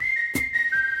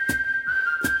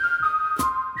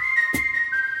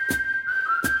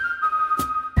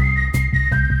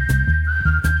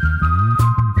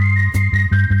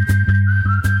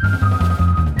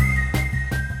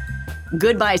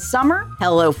Goodbye summer,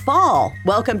 hello fall.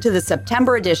 Welcome to the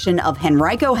September edition of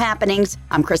Henrico Happenings.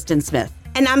 I'm Kristen Smith.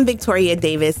 And I'm Victoria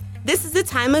Davis. This is the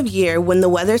time of year when the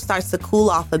weather starts to cool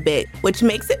off a bit, which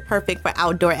makes it perfect for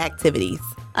outdoor activities.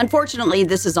 Unfortunately,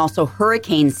 this is also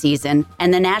hurricane season,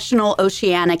 and the National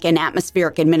Oceanic and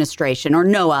Atmospheric Administration, or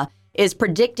NOAA, is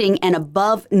predicting an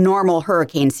above normal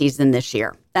hurricane season this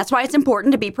year. That's why it's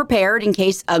important to be prepared in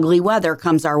case ugly weather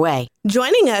comes our way.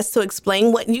 Joining us to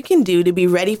explain what you can do to be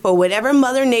ready for whatever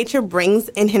Mother Nature brings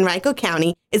in Henrico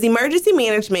County is Emergency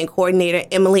Management Coordinator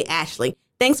Emily Ashley.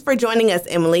 Thanks for joining us,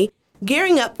 Emily.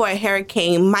 Gearing up for a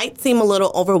hurricane might seem a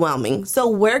little overwhelming, so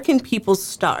where can people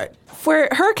start? For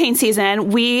hurricane season,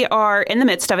 we are in the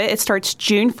midst of it. It starts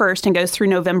June 1st and goes through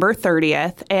November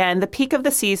 30th. And the peak of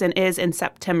the season is in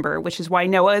September, which is why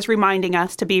NOAA is reminding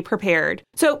us to be prepared.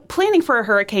 So planning for a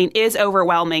hurricane is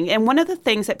overwhelming. And one of the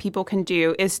things that people can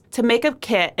do is to make a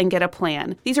kit and get a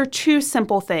plan. These are two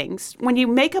simple things. When you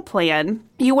make a plan,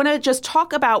 you want to just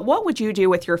talk about what would you do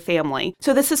with your family.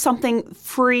 So this is something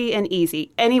free and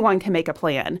easy. Anyone can make a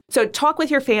plan. So talk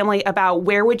with your family about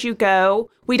where would you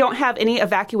go. We don't have any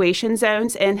evacuation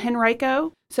zones in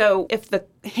Henrico. So if the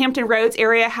Hampton Roads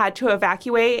area had to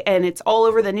evacuate and it's all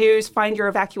over the news, find your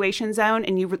evacuation zone,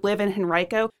 and you live in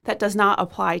Henrico, that does not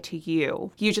apply to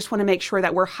you. You just want to make sure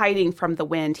that we're hiding from the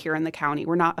wind here in the county.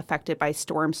 We're not affected by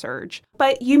storm surge.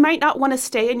 But you might not want to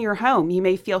stay in your home. You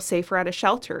may feel safer at a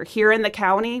shelter. Here in the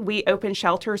county, we open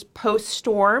shelters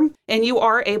post-storm, and you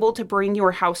are able to bring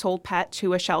your household pet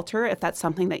to a shelter if that's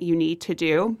something that you need to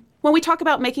do. When we talk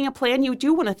about making a plan, you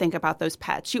do want to think about those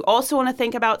pets. You also want to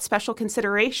think about special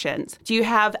considerations. Do you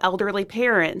have elderly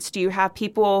parents? Do you have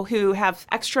people who have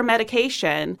extra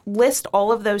medication? List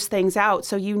all of those things out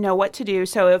so you know what to do.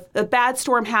 So if a bad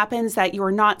storm happens, that you're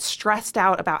not stressed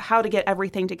out about how to get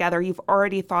everything together. You've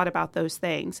already thought about those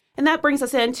things. And that brings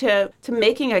us into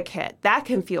making a kit. That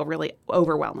can feel really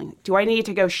overwhelming. Do I need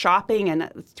to go shopping and a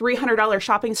 $300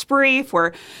 shopping spree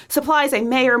for supplies I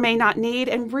may or may not need?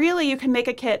 And really, you can make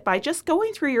a kit by just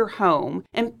going through your home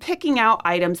and picking out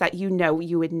items that you know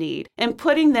you would need and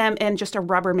putting them in just a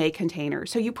Rubbermaid container.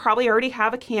 So you probably already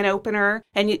have a can opener,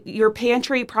 and your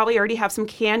pantry probably already have some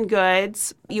canned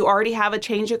goods. You already have a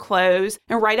change of clothes,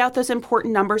 and write out those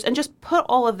important numbers and just put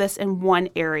all of this in one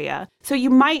area. So you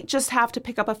might just have to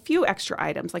pick up a few extra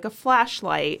items like a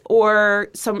flashlight or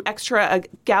some a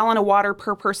gallon of water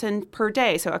per person per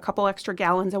day. So a couple extra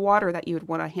gallons of water that you would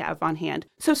want to have on hand.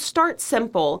 So start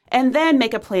simple and then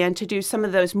make a plan to do some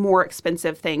of those more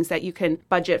expensive things that you can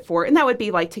budget for. And that would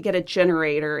be like to get a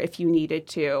generator if you needed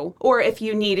to, or if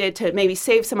you needed to maybe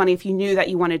save some money if you knew that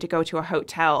you wanted to go to a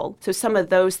hotel. So some of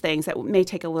those things that may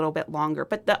take a little bit longer.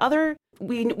 But the other,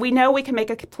 we know we can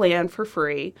make a plan for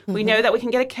free. Mm-hmm. We know that we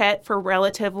can get a kit for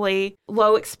relatively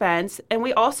low expense. And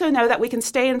we also know that we can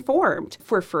stay informed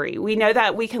for free. We know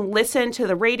that we can listen to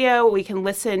the radio. We can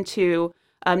listen to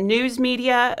news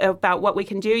media about what we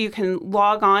can do. You can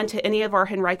log on to any of our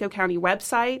Henrico County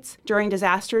websites during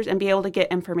disasters and be able to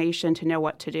get information to know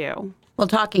what to do. Well,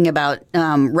 talking about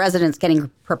residents getting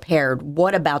prepared,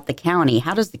 what about the county?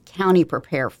 How does the county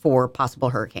prepare for possible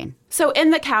hurricane? So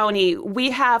in the county, we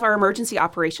have our emergency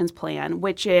operations plan,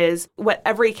 which is what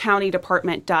every county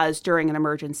department does during an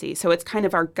emergency. So it's kind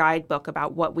of our guidebook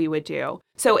about what we would do.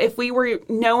 So if we were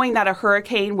knowing that a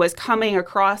hurricane was coming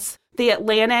across the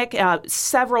Atlantic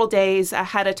several days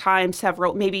ahead of time,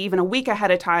 maybe even a week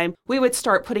ahead of time, we would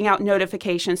start putting out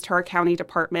notifications to our county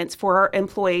departments for our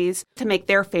employees to make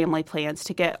their family plans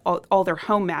to get all their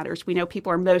home matters. We know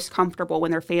people are most comfortable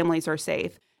when their families are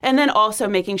safe. And then also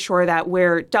making sure that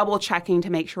we're double checking to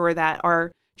make sure that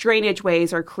our drainage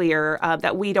ways are clear,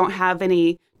 that we don't have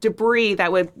any debris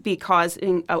that would be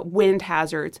causing wind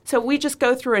hazards. So we just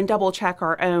go through and double check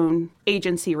our own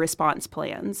agency response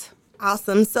plans.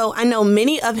 Awesome. So I know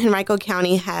many of Henrico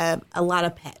County have a lot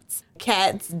of pets.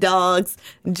 Cats, dogs,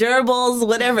 gerbils,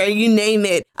 whatever, you name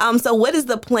it. So what is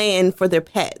the plan for their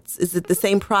pets? Is it the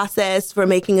same process for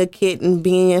making a kit and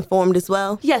being informed as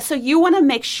well? Yeah, so you want to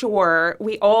make sure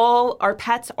our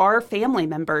pets are family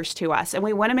members to us, and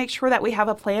we want to make sure that we have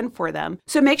a plan for them.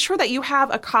 So make sure that you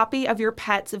have a copy of your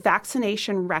pet's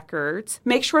vaccination records.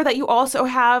 Make sure that you also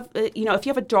have, if you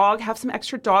have a dog, have some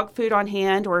extra dog food on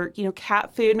hand, or,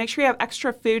 cat food. Make sure you have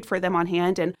extra food for them on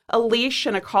hand, and a leash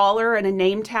and a collar and a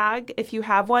name tag if you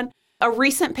have one. A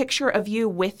recent picture of you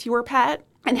with your pet,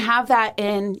 and have that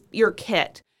in your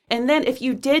kit. And then if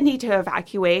you did need to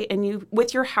evacuate and you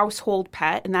with your household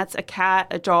pet, and that's a cat,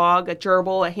 a dog, a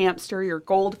gerbil, a hamster, your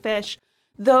goldfish,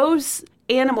 those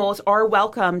animals are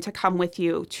welcome to come with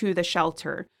you to the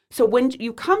shelter. So when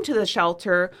you come to the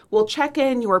shelter, we'll check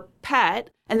in your pet,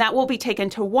 and that will be taken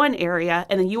to one area,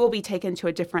 and then you will be taken to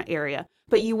a different area.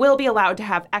 But you will be allowed to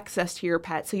have access to your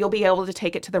pet, so you'll be able to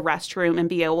take it to the restroom and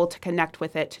be able to connect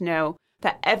with it to know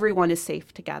that everyone is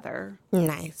safe together.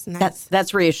 Nice.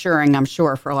 That's reassuring, I'm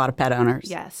sure, for a lot of pet owners.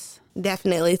 Yes.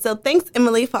 Definitely. So thanks,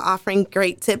 Emily, for offering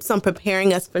great tips on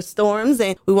preparing us for storms.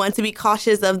 And we want to be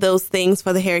cautious of those things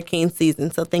for the hurricane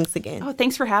season. So thanks again. Oh,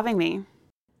 thanks for having me.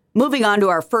 Moving on to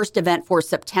our first event for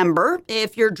September.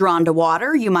 If you're drawn to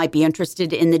water, you might be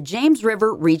interested in the James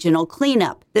River Regional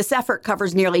Cleanup. This effort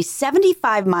covers nearly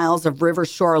 75 miles of river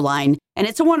shoreline, and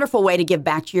it's a wonderful way to give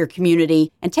back to your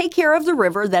community and take care of the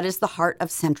river that is the heart of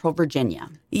Central Virginia.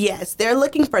 Yes, they're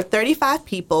looking for 35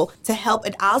 people to help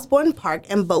at Osborne Park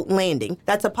and Boat Landing.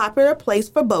 That's a popular place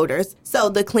for boaters, so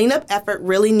the cleanup effort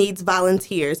really needs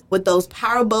volunteers with those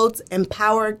power boats and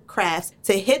power crafts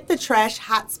to hit the trash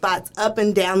hot spots up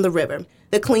and down the river.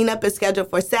 The cleanup is scheduled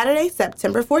for Saturday,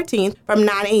 September 14th from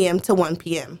 9 a.m. to 1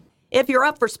 p.m. If you're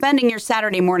up for spending your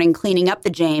Saturday morning cleaning up the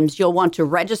James, you'll want to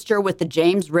register with the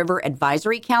James River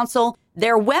Advisory Council.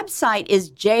 Their website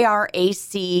is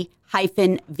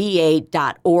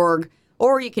jrac-va.org,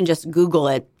 or you can just Google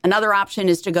it. Another option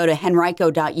is to go to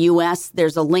henrico.us.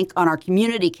 There's a link on our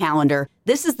community calendar.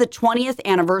 This is the 20th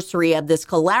anniversary of this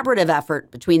collaborative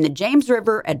effort between the James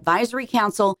River Advisory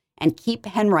Council and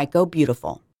Keep Henrico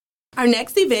Beautiful. Our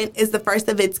next event is the first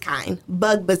of its kind,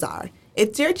 Bug Bazaar.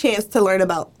 It's your chance to learn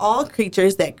about all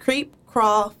creatures that creep,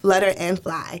 crawl, flutter, and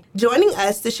fly. Joining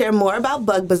us to share more about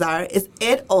Bug Bazaar is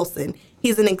Ed Olson.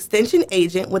 He's an extension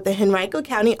agent with the Henrico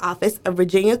County Office of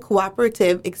Virginia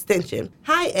Cooperative Extension.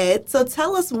 Hi, Ed. So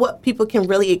tell us what people can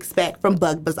really expect from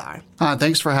Bug Bazaar.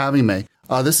 Thanks for having me.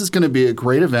 This is going to be a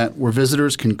great event where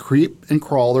visitors can creep and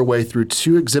crawl their way through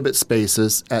 2 exhibit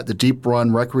spaces at the Deep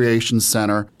Run Recreation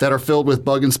Center that are filled with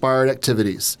bug-inspired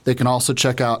activities. They can also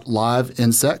check out live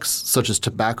insects such as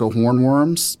tobacco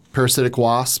hornworms, parasitic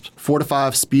wasps, 4 to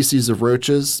 5 species of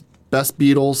roaches, best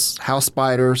beetles, house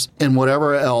spiders, and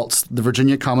whatever else the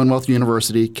Virginia Commonwealth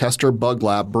University Kester Bug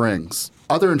Lab brings.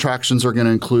 Other attractions are going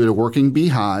to include a working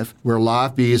beehive where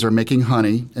live bees are making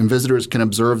honey, and visitors can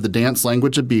observe the dance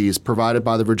language of bees provided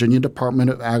by the Virginia Department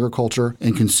of Agriculture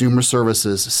and Consumer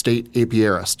Services state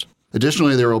apiarist.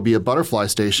 Additionally, there will be a butterfly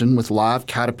station with live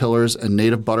caterpillars and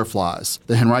native butterflies.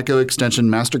 The Henrico Extension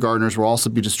Master Gardeners will also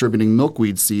be distributing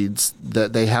milkweed seeds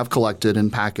that they have collected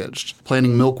and packaged.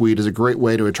 Planting milkweed is a great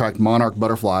way to attract monarch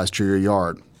butterflies to your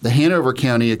yard. The Hanover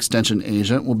County Extension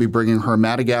agent will be bringing her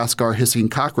Madagascar hissing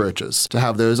cockroaches to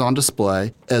have those on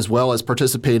display, as well as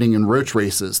participating in roach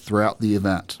races throughout the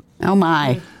event. Oh,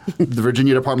 my. The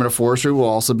Virginia Department of Forestry will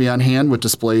also be on hand with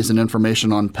displays and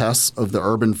information on pests of the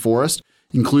urban forest,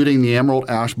 including the emerald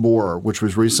ash borer, which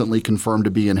was recently confirmed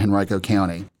to be in Henrico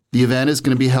County. The event is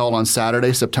going to be held on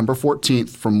Saturday, September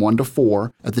 14th from 1 to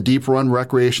 4 at the Deep Run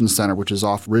Recreation Center, which is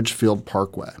off Ridgefield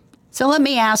Parkway. So let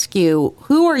me ask you,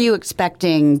 who are you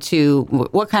expecting to,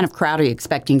 what kind of crowd are you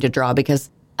expecting to draw? Because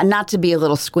not to be a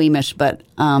little squeamish, but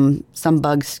some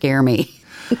bugs scare me.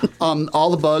 All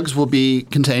the bugs will be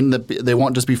contained. They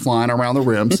won't just be flying around the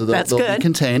room, so they'll be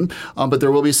contained. But there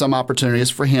will be some opportunities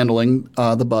for handling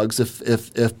the bugs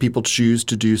if people choose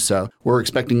to do so. We're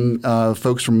expecting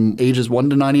folks from ages 1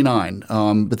 to 99,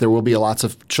 but there will be lots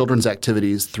of children's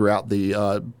activities throughout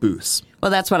the booths. Well,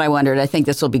 that's what I wondered. I think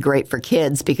this will be great for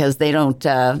kids because they don't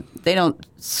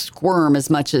squirm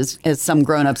as much as some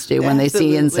grown-ups do when they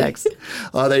see insects.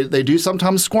 They do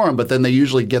sometimes squirm, but then they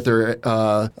usually get their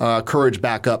courage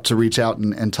back up to reach out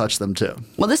and touch them too.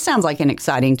 Well, this sounds like an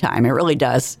exciting time. It really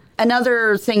does.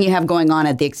 Another thing you have going on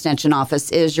at the Extension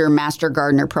office is your Master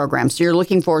Gardener program. So you're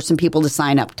looking for some people to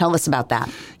sign up. Tell us about that.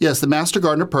 Yes, the Master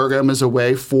Gardener program is a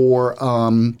way for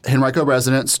Henrico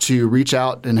residents to reach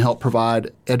out and help provide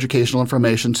educational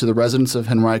information to the residents of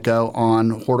Henrico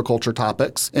on horticulture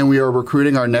topics. And we are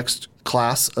recruiting our next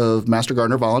class of Master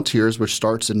Gardener volunteers, which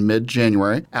starts in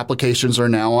mid-January. Applications are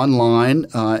now online,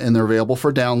 and they're available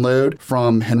for download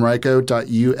from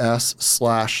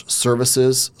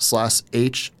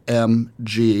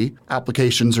henrico.us/services/HMG.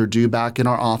 Applications are due back in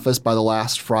our office by the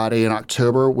last Friday in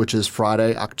October, which is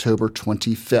Friday, October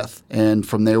 25th. And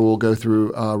from there, we'll go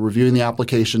through reviewing the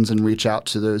applications and reach out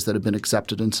to those that have been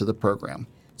accepted into the program.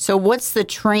 So what's the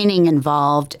training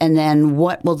involved, and then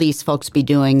what will these folks be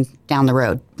doing down the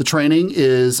road? The training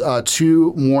is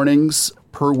 2 mornings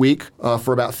per week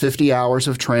for about 50 hours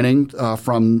of training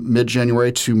from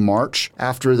mid-January to March.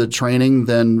 After the training,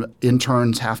 then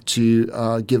interns have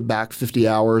to give back 50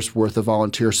 hours worth of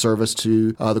volunteer service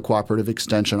to the Cooperative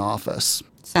Extension Office.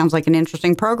 Sounds like an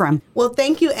interesting program. Well,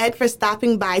 thank you, Ed, for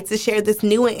stopping by to share this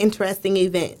new and interesting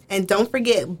event. And don't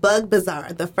forget Bug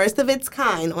Bazaar, the first of its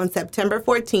kind, on September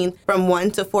 14th from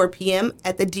 1 to 4 p.m.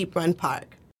 at the Deep Run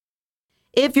Park.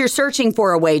 If you're searching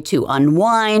for a way to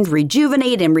unwind,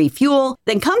 rejuvenate, and refuel,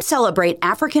 then come celebrate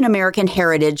African American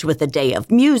heritage with a day of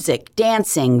music,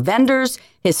 dancing, vendors,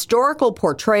 historical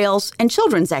portrayals, and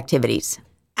children's activities.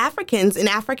 Africans and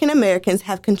African Americans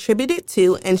have contributed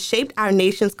to and shaped our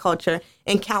nation's culture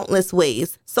in countless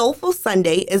ways. Soulful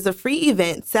Sunday is a free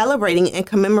event celebrating and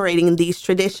commemorating these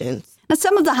traditions. Now,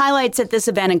 some of the highlights at this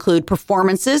event include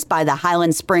performances by the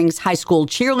Highland Springs High School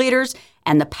cheerleaders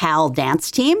and the PAL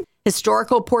dance team,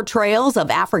 historical portrayals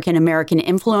of African American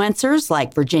influencers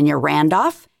like Virginia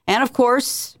Randolph, and of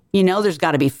course, you know there's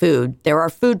got to be food. There are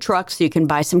food trucks, so you can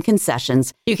buy some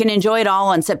concessions. You can enjoy it all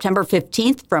on September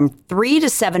 15th from 3 to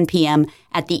 7 p.m.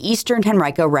 at the Eastern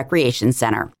Henrico Recreation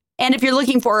Center. And if you're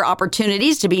looking for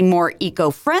opportunities to be more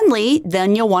eco-friendly,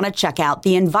 then you'll want to check out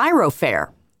the Enviro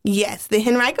Fair. Yes, the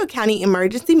Henrico County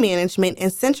Emergency Management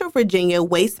and Central Virginia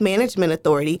Waste Management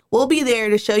Authority will be there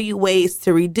to show you ways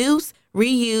to reduce,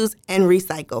 reuse, and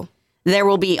recycle. There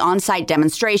will be on-site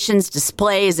demonstrations,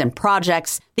 displays, and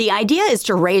projects. The idea is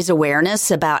to raise awareness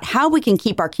about how we can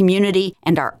keep our community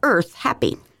and our earth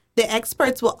happy. The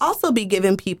experts will also be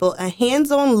giving people a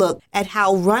hands-on look at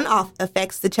how runoff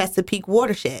affects the Chesapeake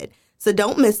watershed. So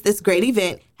don't miss this great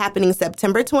event happening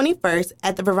September 21st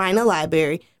at the Varina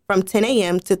Library from 10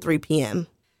 a.m. to 3 p.m.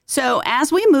 So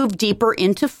as we move deeper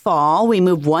into fall, we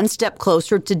move one step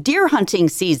closer to deer hunting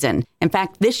season. In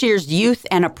fact, this year's Youth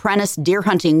and Apprentice Deer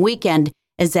Hunting Weekend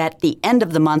is at the end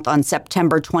of the month on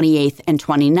September 28th and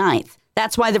 29th.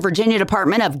 That's why the Virginia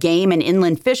Department of Game and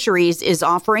Inland Fisheries is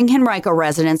offering Henrico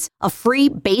residents a free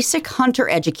basic hunter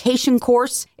education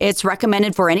course. It's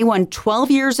recommended for anyone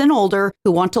 12 years and older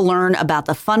who want to learn about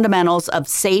the fundamentals of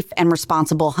safe and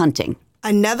responsible hunting.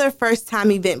 Another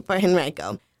first-time event for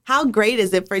Henrico. How great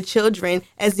is it for children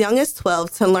as young as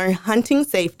 12 to learn hunting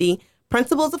safety,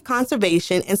 principles of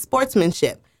conservation, and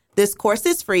sportsmanship? This course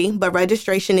is free, but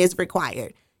registration is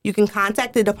required. You can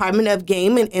contact the Department of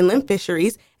Game and Inland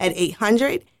Fisheries at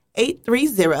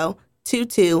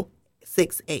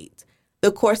 800-830-2268.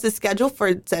 The course is scheduled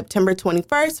for September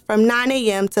 21st from 9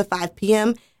 a.m. to 5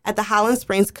 p.m. at the Highland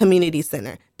Springs Community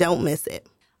Center. Don't miss it.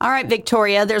 All right,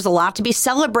 Victoria, there's a lot to be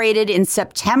celebrated in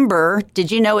September.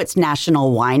 Did you know it's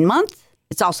National Wine Month?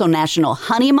 It's also National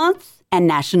Honey Month and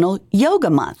National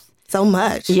Yoga Month. So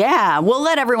much. Yeah, we'll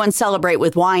let everyone celebrate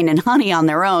with wine and honey on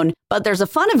their own, but there's a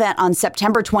fun event on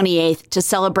September 28th to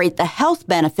celebrate the health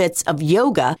benefits of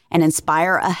yoga and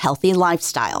inspire a healthy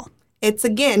lifestyle. It's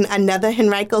again another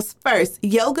Henrico's first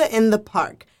Yoga in the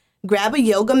Park. Grab a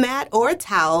yoga mat or a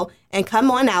towel and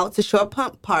come on out to Short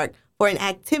Pump Park for an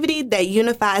activity that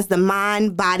unifies the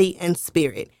mind, body, and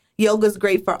spirit. Yoga's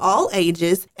great for all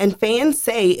ages, and fans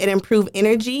say it improves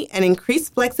energy and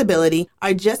increased flexibility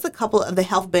are just a couple of the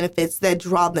health benefits that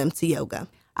draw them to yoga.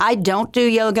 I don't do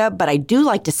yoga, but I do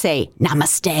like to say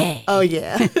namaste. Oh,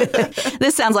 yeah.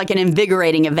 This sounds like an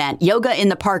invigorating event. Yoga in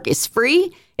the Park is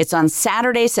free. It's on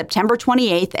Saturday, September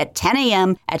 28th at 10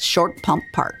 a.m. at Short Pump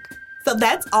Park. So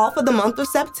that's all for the month of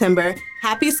September.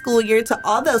 Happy school year to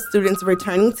all those students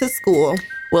returning to school.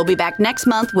 We'll be back next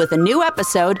month with a new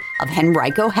episode of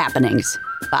Henrico Happenings.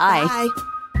 Bye. Bye.